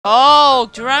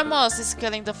Oh, Grandma's is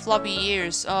killing the floppy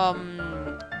ears. Am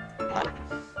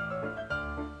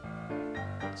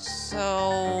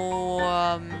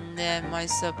I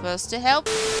supposed to help?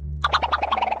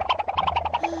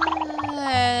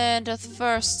 And the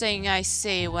first thing I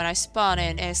see when I spawn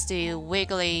in is the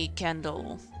wiggly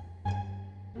candle.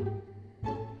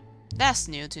 That's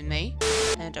new to me.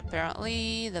 And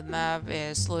apparently the map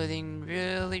is loading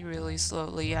really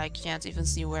slowly. I can't even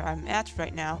see where I'm at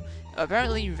right now.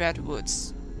 Apparently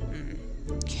redwoods.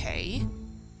 Okay.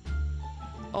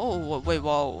 Oh, wait,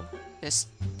 whoa.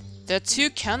 There are 2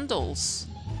 candles.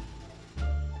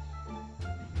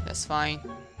 That's fine.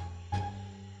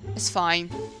 It's fine.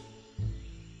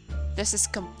 This is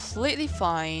completely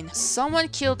fine. Someone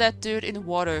killed that dude in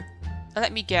water.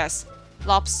 Let me guess.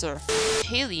 Lobster.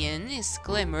 Alien is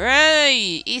glimmer.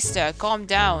 Hey! Easter, calm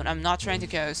down. I'm not trying to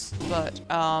ghost. But,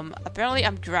 apparently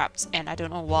I'm trapped and I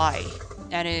don't know why.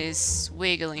 And it is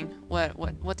wiggling. What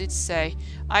did it say?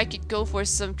 I could go for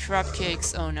some crab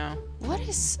cakes. Oh no. What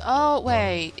is... Oh,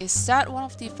 wait. Is that one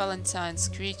of the Valentine's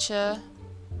creature?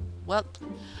 Well,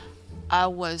 I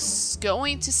was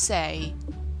going to say,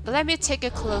 let me take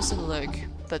a closer look.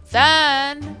 But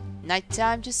then,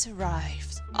 nighttime just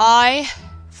arrived. I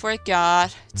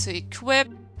forgot to equip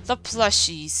the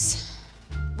plushies.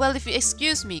 Well, if you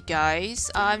excuse me, guys,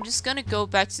 I'm just gonna go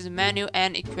back to the menu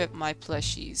and equip my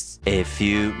plushies. A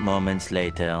few moments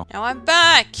later. Now I'm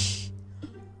back!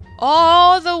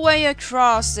 All the way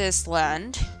across this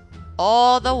land.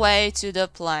 All the way to the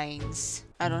plains.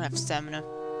 I don't have stamina.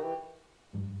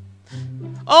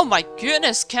 Oh my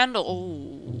goodness, candle.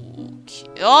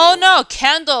 Oh no,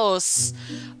 candles!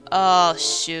 Oh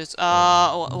shoot.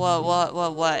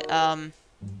 What?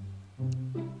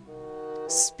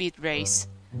 Speed race.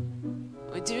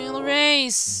 We're doing a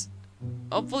race!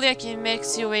 Hopefully I can make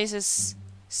the oasis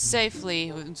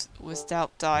safely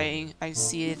without dying. I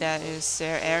see that is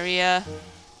their area.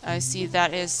 I see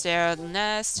that is their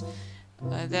nest.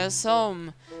 There's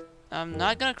home. I'm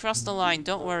not gonna cross the line,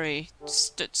 don't worry.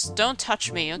 Just don't touch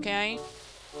me, okay?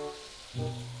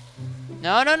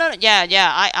 No.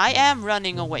 Yeah, I am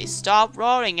running away. Stop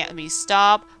roaring at me.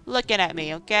 Stop looking at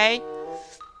me, okay?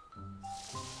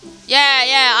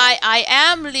 Yeah, I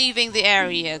am leaving the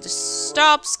area. Just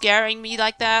stop scaring me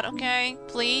like that, okay?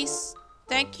 Please?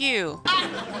 Thank you.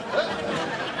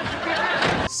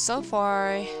 So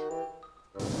far...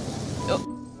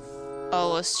 Oh. I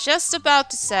was just about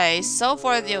to say, so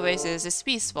far the oasis is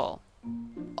peaceful.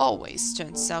 Always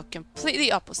turns out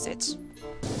completely opposite.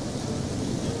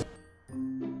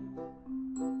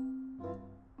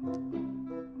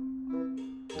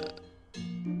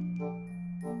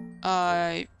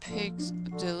 I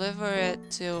picked deliver it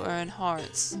to earn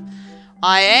hearts.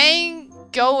 I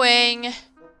ain't going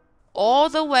all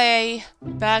the way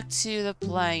back to the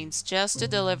plains just to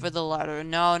deliver the letter.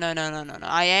 No.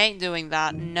 I ain't doing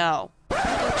that. No.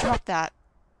 How do I drop that?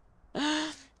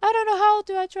 I don't know how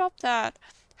do I drop that.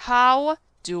 How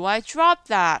do I drop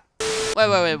that?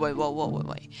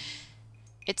 Wait.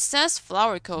 It says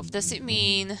Flower Cove. Does it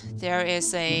mean there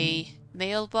is a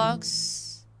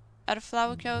mailbox at a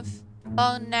Flower Cove?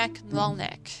 Long neck.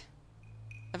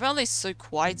 Apparently it's so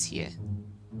quiet here.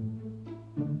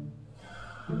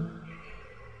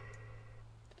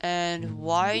 And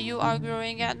why are you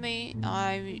arguing at me?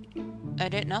 I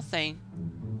did nothing.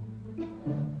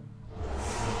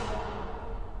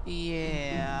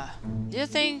 Yeah. Do you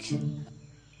think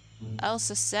I'll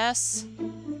success?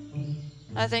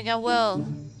 I think I will.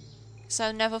 Cause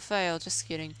I'll never fail. Just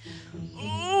kidding.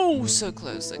 Oh, so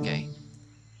close. Okay.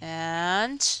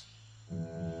 And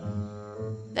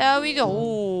there we go.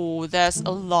 Oh, that's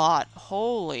a lot.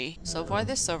 Holy. So far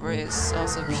this server is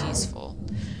also peaceful.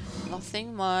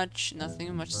 Nothing much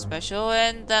special,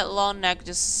 and that long neck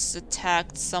just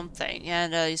attacked something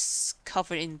and is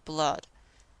covered in blood.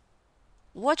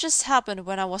 What just happened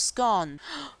when I was gone?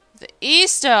 The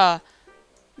Easter!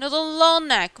 No, the long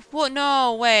neck! What?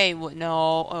 No, wait,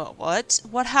 no, what?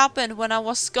 What happened when I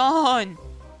was gone?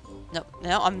 No,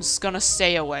 I'm just gonna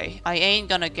stay away. I ain't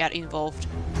gonna get involved.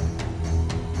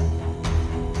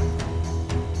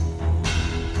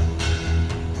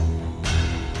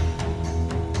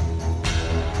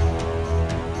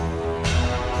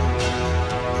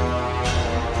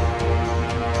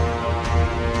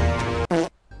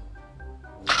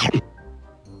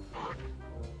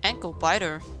 Ankle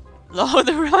biter. Lower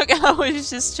the rock. I was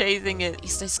just chasing it.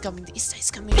 Easter is coming. Easter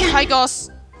is coming. Hi, Goss.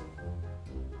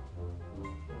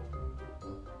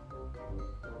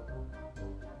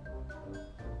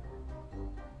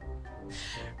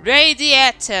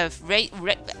 Radioactive.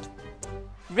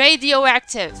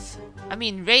 Radioactive. I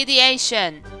mean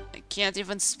radiation. can't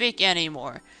even speak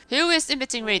anymore. Who is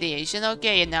emitting radiation?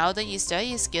 Okay, and now the Easter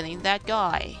is killing that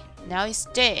guy. Now he's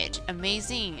dead.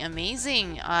 Amazing,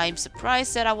 amazing. I'm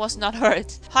surprised that I was not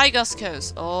hurt. High Ghost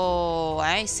Coast. Oh,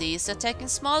 I see. It's attacking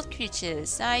small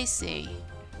creatures. I see.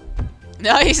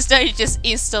 Now Easter just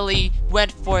instantly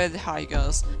went for the High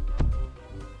Ghost.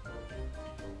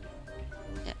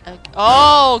 Yeah, okay.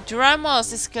 Oh,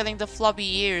 Dramos is killing the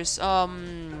floppy ears.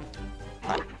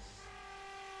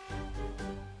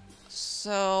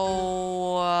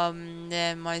 So,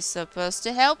 am I supposed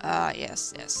to help?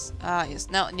 Yes, yes. Yes.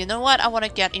 Now, you know what? I want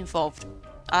to get involved.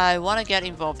 I want to get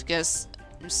involved because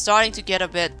I'm starting to get a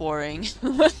bit boring.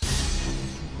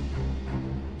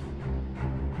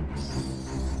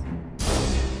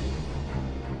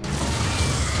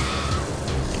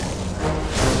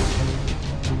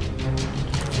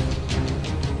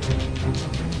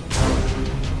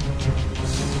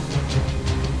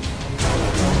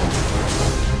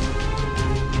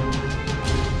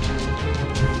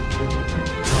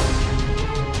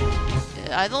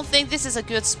 I don't think this is a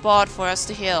good spot for us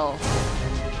to heal.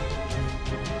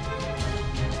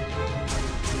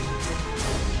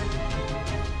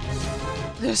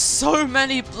 There's so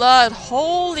many blood.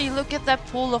 Holy, look at that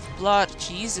pool of blood.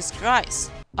 Jesus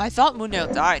Christ. I thought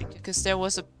Munel died because there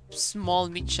was a small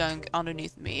meat chunk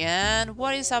underneath me. And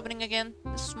what is happening again?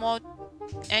 A small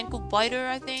ankle biter,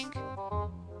 I think?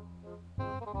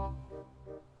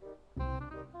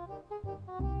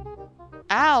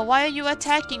 Ow, why are you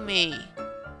attacking me?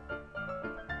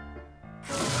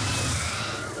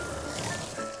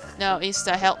 No,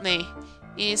 Easter, help me.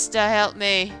 Easter, help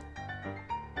me.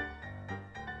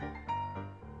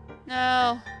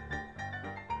 No.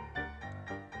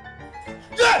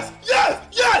 Yes! Yes!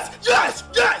 Yes! Yes!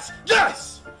 Yes!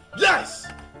 Yes! Yes!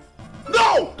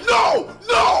 No! No!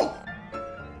 No!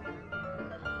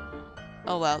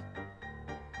 Oh well.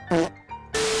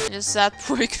 Just that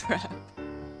poor crap.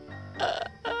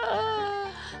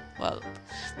 Well,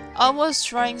 I was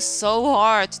trying so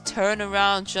hard to turn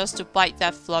around just to bite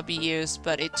that floppy ears,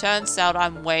 but it turns out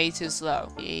I'm way too slow.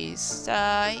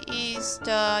 Easter,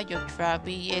 Easter, your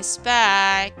Krabby is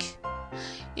back.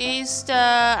 Easter,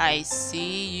 I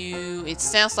see you. It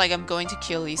sounds like I'm going to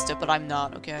kill Easter, but I'm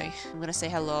not, okay? I'm gonna say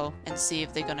hello and see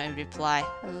if they're gonna reply.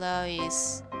 Hello,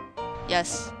 East.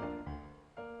 Yes.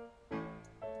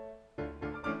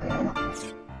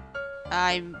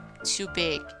 I'm too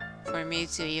big for me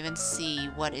to even see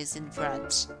what is in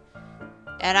front.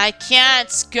 And I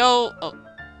can't go... Oh.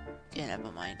 Yeah,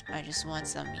 never mind. I just want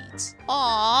some meat.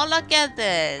 Aw, look at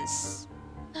this.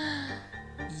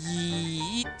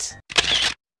 Yeet.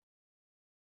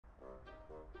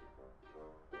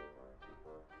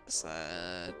 It's,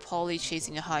 Polly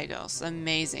chasing a high ghost.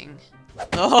 Amazing.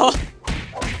 Oh!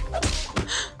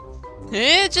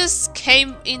 It just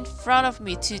came in front of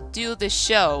me to do the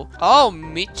show. Oh,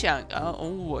 meat chunk.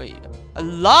 Oh, wait. A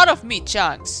lot of meat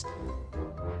chunks.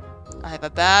 I have a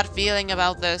bad feeling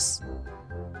about this.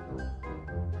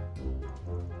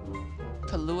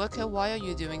 Kaluaka, why are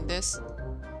you doing this?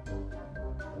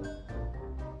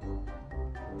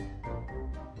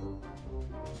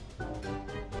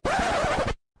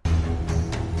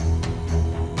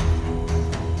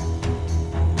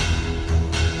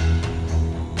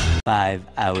 Five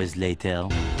hours later.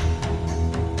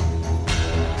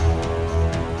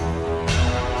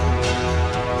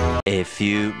 A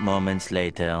few moments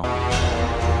later.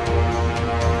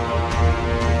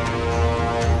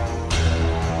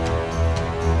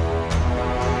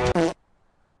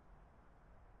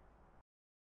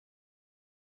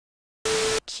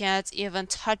 Can't even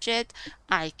touch it.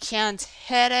 I can't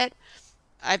hit it.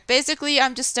 I'm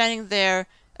just standing there,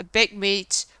 a big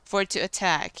meat for it to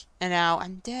attack, and now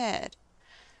I'm dead.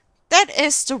 That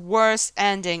is the worst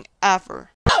ending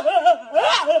ever.